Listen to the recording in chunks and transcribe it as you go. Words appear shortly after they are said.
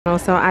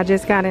So I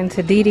just got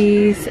into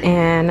Didi's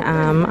and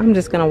I'm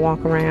just gonna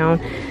walk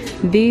around.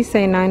 These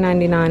say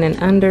 $9.99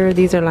 and under.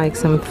 These are like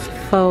some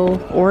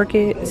faux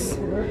orchids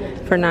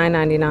for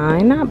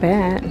 $9.99. Not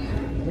bad.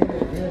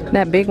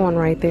 That big one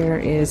right there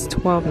is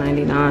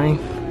 $12.99.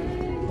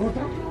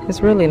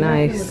 It's really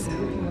nice.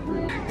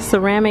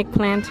 Ceramic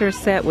planter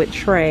set with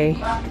tray.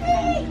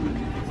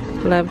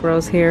 Love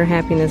grows here,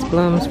 happiness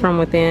blooms from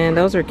within.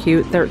 Those are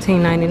cute,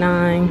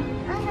 $13.99.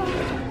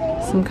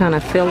 Some kind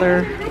of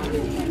filler.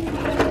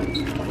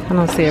 I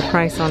don't see a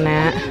price on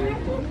that.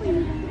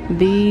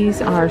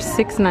 These are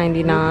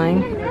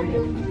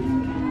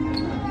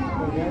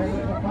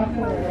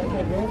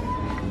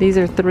 $6.99. These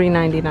are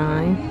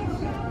 $3.99.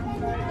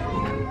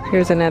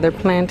 Here's another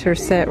planter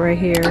set right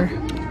here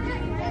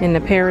in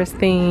the Paris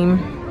theme.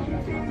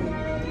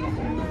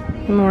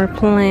 More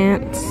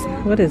plants.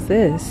 What is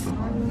this?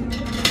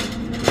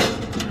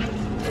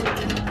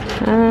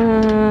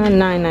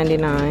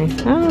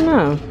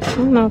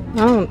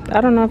 $9.99.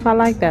 I don't know if I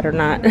like that or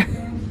not.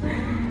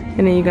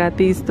 And then you got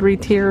these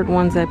three-tiered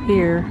ones up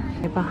here.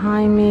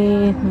 Behind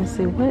me, let's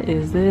see, what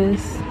is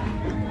this?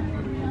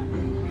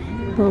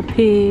 Little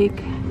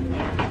pig.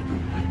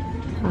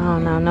 I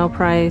don't know, no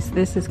price.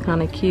 This is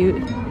kind of cute.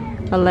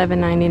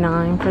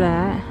 $11.99 for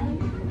that.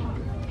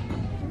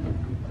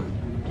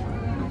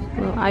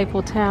 Little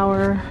Eiffel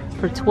Tower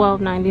for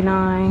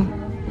 $12.99.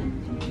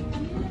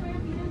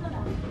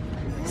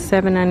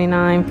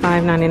 $7.99,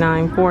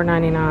 $5.99,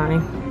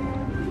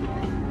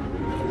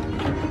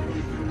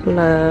 $4.99.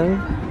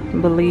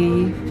 Love,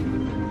 believe.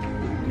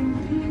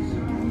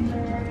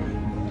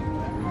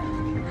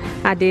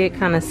 I did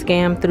kind of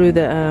scam through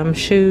the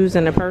shoes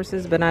and the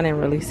purses, but I didn't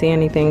really see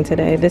anything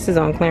today. This is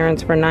on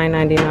clearance for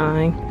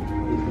 $9.99.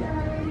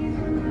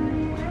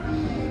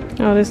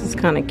 Oh, this is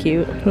kind of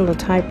cute. A little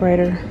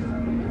typewriter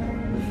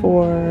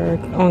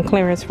on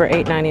clearance for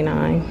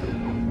 $8.99.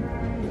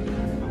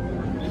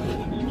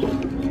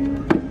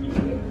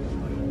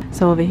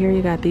 So over here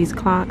you got these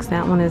clocks.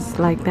 That one is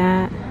like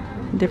that.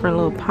 Different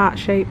little pot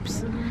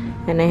shapes.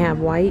 And they have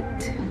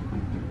white.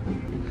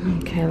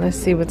 Okay, let's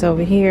see what's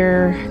over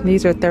here.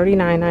 These are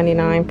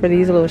 $39.99 for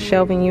these little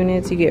shelving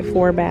units. You get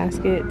 4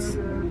 baskets.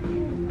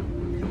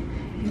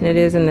 And it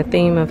is in the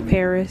theme of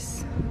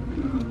Paris.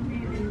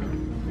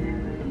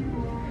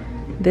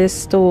 This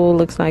stool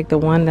looks like the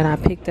one that I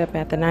picked up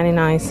at the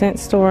 99-cent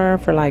store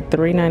for like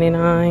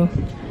 $3.99.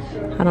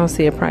 I don't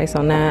see a price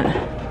on that.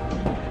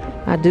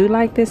 I do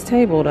like this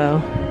table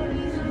though.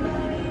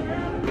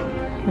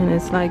 And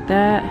it's like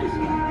that.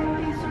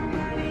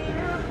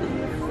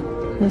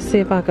 Let's see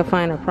if I can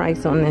find a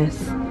price on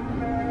this.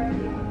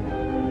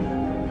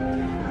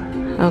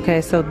 Okay,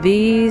 so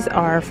these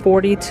are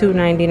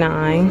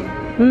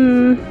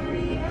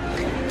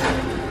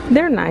 $42.99.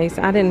 They're nice.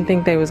 I didn't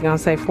think they was gonna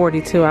say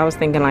 42. I was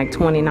thinking like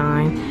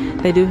 29.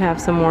 They do have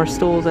some more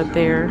stools up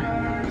there.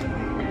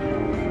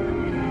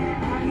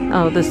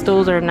 Oh, the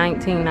stools are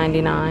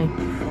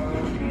 $19.99.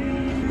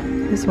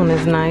 This one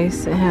is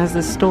nice. It has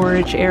the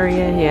storage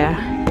area, yeah.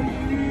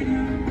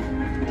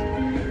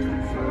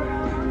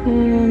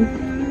 And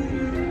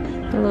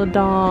the little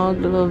dog,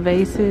 the little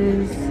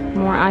vases,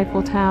 more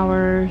Eiffel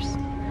Towers,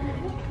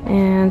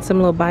 and some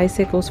little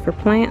bicycles for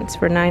plants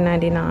for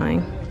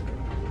 $9.99.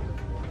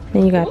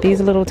 Then you got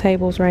these little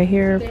tables right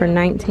here for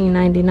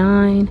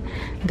 $19.99.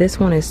 This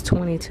one is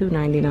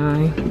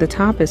 $22.99. The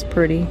top is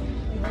pretty,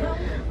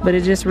 but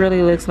it just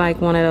really looks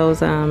like one of those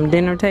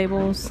dinner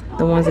tables,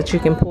 the ones that you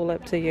can pull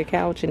up to your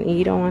couch and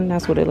eat on.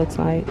 That's what it looks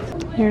like.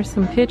 Here's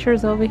some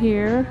pictures over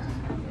here.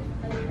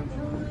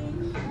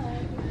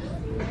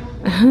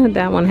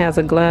 That one has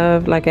a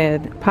glove, like a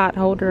pot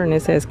holder, and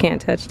it says can't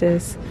touch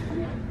this.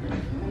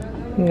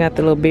 You got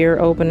the little beer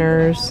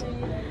openers.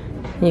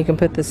 You can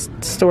put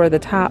store the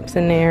tops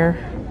in there.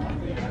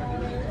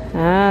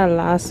 Ah,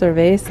 La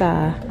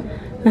Cerveza.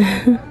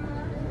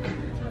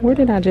 Where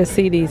did I just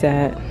see these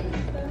at?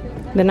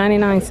 The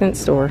 99-cent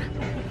store.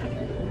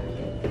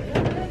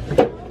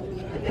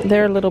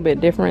 They're a little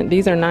bit different.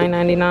 These are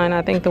 $9.99.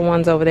 I think the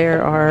ones over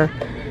there are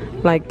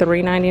like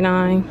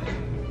 $3.99.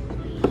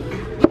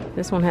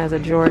 This one has a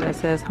drawer that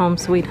says Home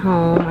Sweet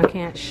Home. I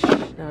can't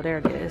oh, there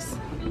it is.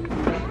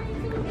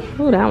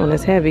 Oh, that one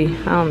is heavy.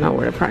 I don't know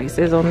where the price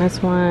is on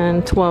this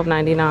one.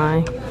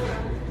 $12.99.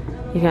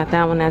 You got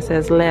that one that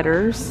says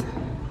Letters.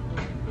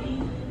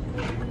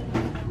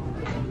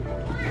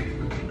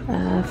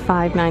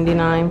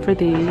 $5.99 for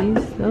these.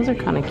 Those are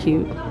kind of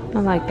cute. I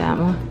like that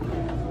one.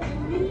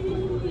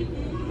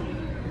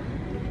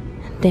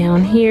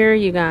 Down here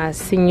you got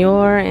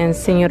Senor and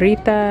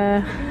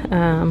Senorita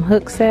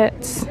hook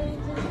sets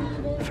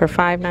for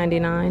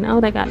 $5.99.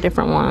 Oh, they got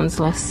different ones.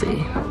 Let's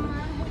see.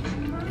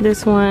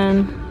 This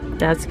one,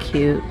 that's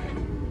cute.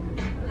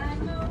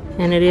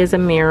 And it is a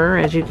mirror,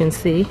 as you can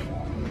see.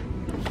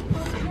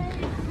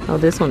 Oh,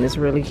 this one is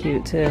really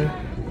cute too.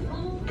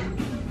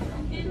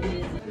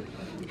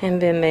 And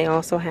then they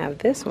also have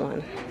this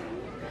one.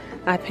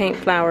 I paint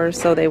flowers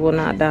so they will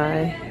not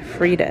die.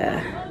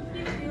 Frida.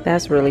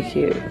 That's really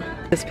cute.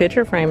 This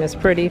picture frame is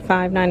pretty,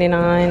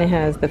 $5.99. It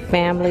has the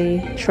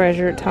family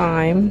treasured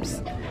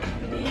times.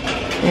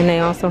 And they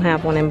also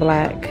have one in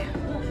black.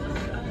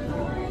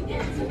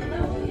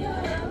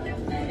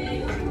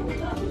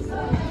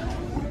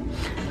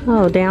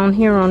 Oh, down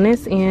here on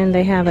this end,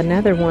 they have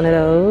another one of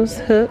those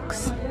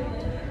hooks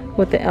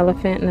with the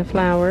elephant and the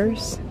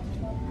flowers.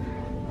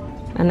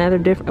 Another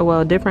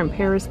different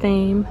Paris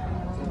theme.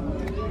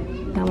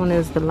 That one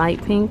is the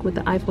light pink with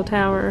the Eiffel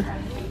Tower.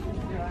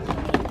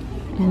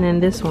 And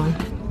then this one,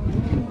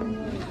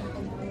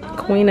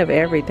 queen of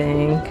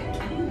everything.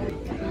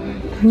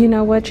 You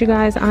know what, you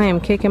guys, I am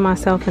kicking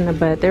myself in the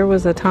butt. There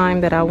was a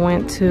time that I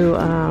went to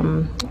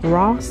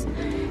Ross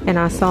and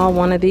I saw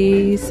one of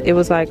these. It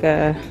was like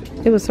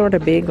it was sort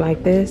of big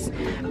like this,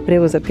 but it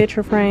was a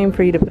picture frame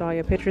for you to put all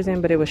your pictures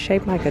in, but it was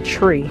shaped like a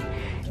tree.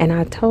 And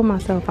I told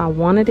myself I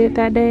wanted it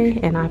that day,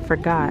 and I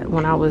forgot.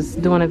 When I was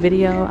doing a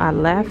video, I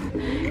left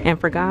and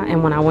forgot,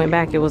 and when I went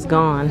back, it was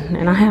gone.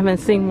 And I haven't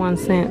seen one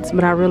since,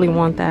 but I really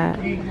want that.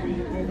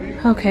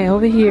 Okay,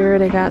 over here,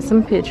 they got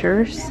some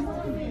pictures.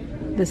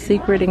 The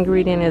secret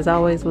ingredient is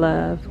always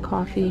love.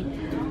 Coffee,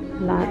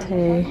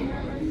 latte,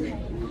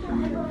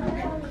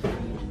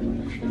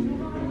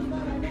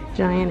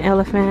 giant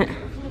elephant.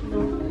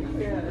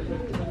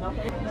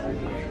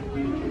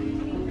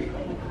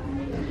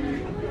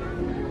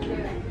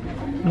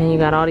 And then you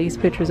got all these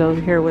pictures over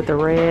here with the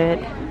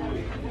red.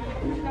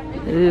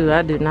 Ooh,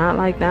 I do not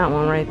like that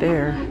one right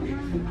there.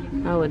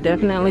 I would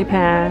definitely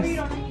pass.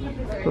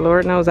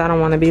 Lord knows I don't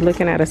want to be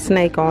looking at a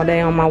snake all day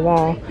on my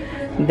wall.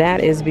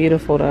 That is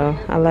beautiful though.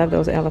 I love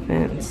those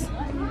elephants.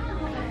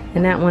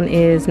 And that one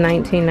is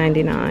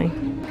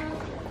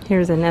 $19.99.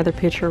 Here's another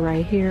picture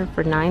right here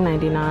for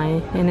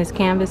 $9.99. And it's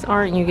canvas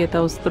art, and you get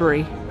those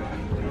 3.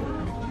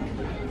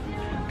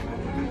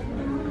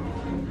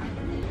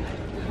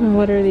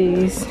 What are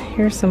these?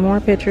 Here's some more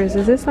pictures.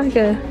 Is this like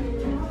a,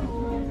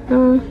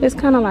 it's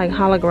kind of like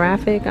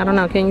holographic. I don't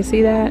know, can you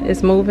see that?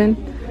 It's moving.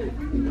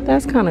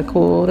 That's kind of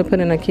cool to put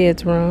in a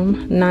kid's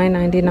room.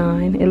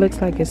 $9.99. It looks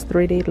like it's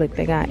 3D. Look,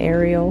 they got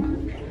Ariel.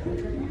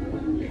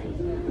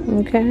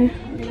 Okay.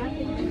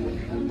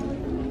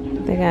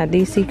 They got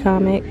DC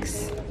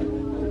Comics.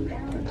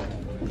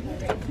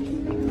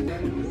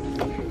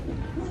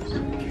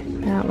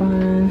 That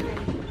one.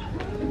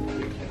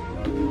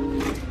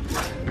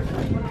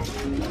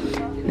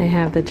 They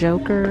have the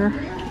Joker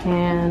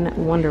and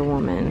Wonder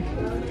Woman.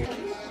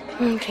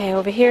 Okay,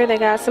 over here they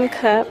got some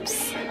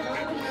cups.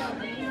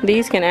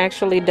 These can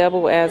actually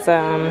double as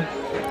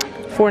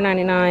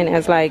 $4.99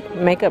 as like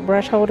makeup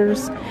brush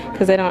holders,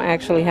 because they don't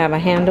actually have a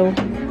handle.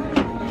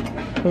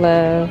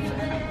 Love.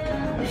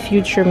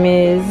 Future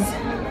Ms.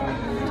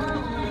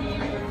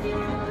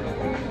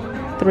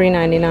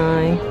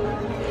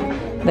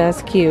 $3.99.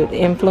 That's cute.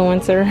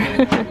 Influencer.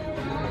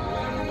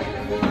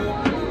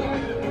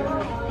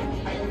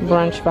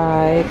 Brunch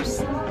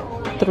Vibes,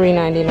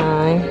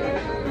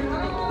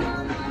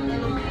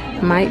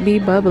 $3.99. Might be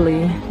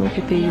bubbly. Look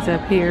at these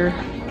up here.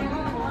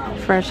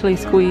 Freshly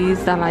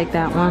squeezed. I like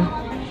that one.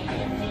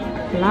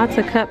 Lots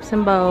of cups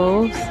and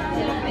bowls.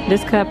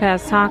 This cup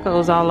has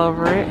tacos all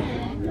over it.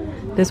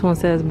 This one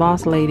says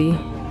Boss Lady.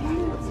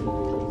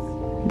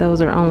 Those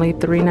are only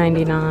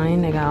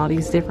 $3.99. They got all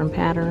these different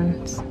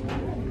patterns.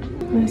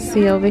 Let's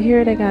see, over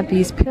here they got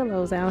these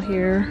pillows out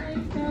here.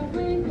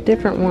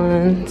 Different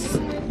ones.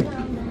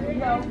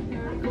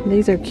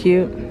 These are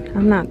cute.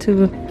 I'm not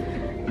too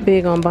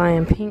big on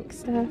buying pink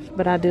stuff,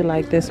 but I do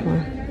like this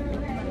one.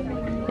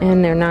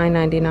 And they're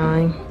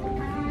 $9.99.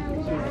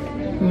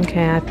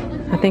 Okay,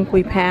 I think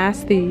we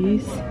passed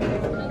these.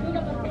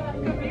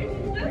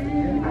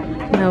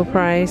 No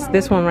price.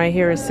 This one right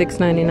here is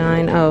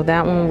 $6.99. Oh,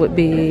 that one would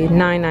be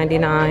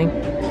 $9.99.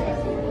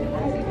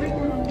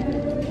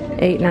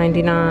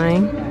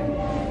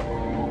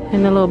 $8.99.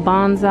 And the little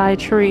bonsai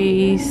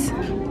trees,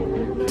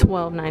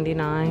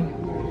 $12.99.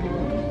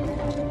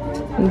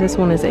 And this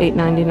one is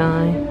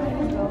 $8.99.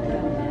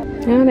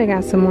 Now they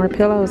got some more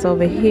pillows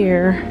over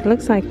here.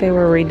 Looks like they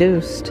were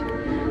reduced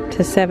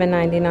to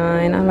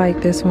 $7.99. I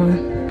like this one.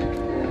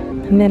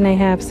 And then they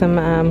have some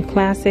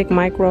classic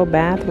micro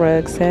bath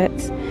rug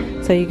sets.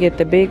 So you get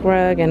the big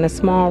rug and the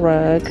small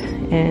rug.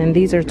 And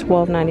these are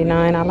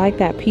 $12.99. I like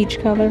that peach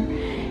color.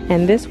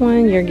 And this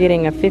one, you're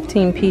getting a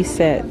 15-piece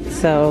set.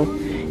 So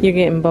you're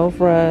getting both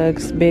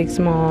rugs, big,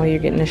 small. You're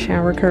getting a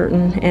shower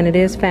curtain. And it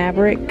is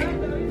fabric.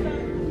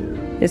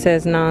 It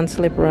says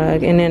non-slip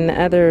rug. And then the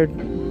other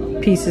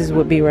pieces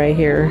would be right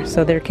here.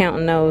 So they're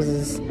counting those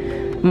as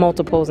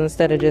multiples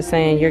instead of just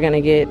saying you're gonna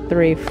get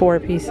 3, 4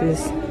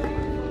 pieces.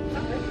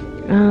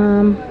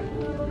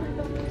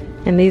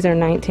 And these are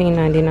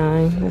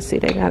 $19.99. Let's see,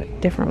 they got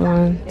different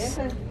ones,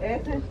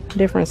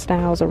 different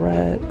styles of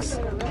rugs.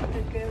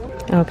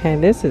 Okay,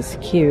 this is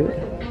cute.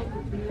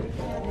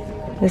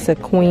 It's a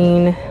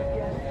queen,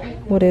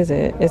 what is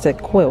it? It's a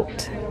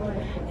quilt,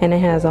 and it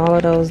has all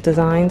of those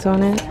designs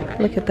on it.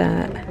 Look at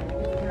that.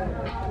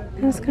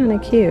 That's kind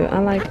of cute. I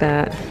like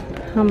that.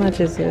 How much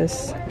is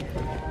this?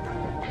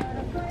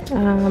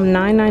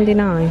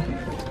 $9.99.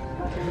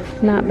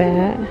 Not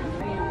bad.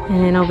 And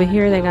then over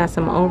here they got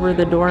some over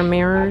the door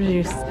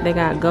mirrors. They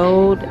got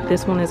gold.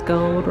 This one is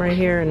gold right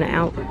here, and the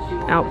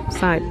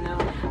outside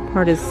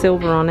part is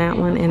silver on that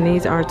one. And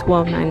these are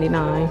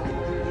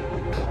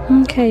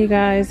 $12.99. Okay, you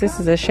guys, this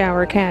is a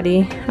shower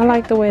caddy. I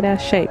like the way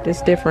that's shaped.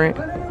 It's different.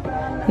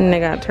 And they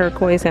got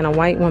turquoise and a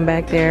white one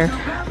back there.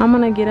 I'm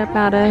gonna get up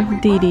out of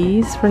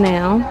DD's for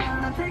now.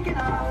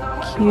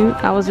 Cute.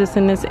 I was just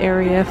in this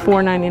area,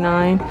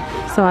 $4.99,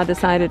 so I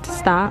decided to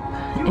stop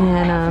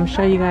and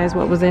show you guys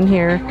what was in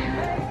here.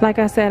 Like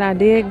I said, I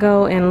did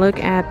go and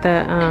look at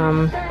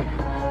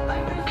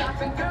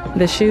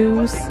the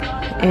shoes,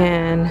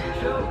 and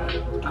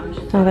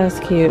oh, that's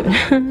cute.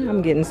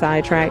 I'm getting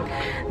sidetracked.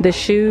 The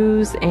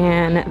shoes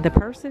and the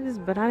purses,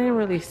 but I didn't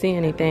really see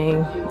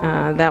anything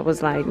that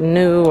was like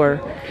new or,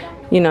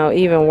 you know,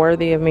 even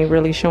worthy of me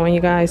really showing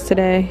you guys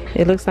today.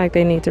 It looks like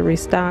they need to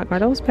restock. Are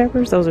those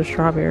peppers? Those are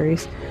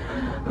strawberries.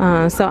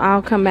 So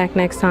I'll come back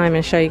next time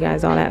and show you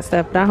guys all that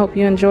stuff. But I hope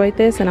you enjoyed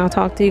this, and I'll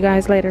talk to you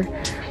guys later.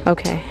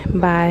 Okay,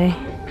 bye.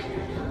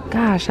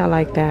 Gosh, I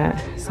like that.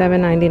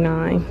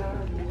 $7.99.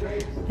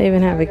 They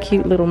even have a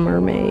cute little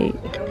mermaid.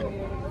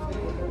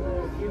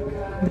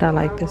 But I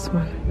like this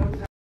one.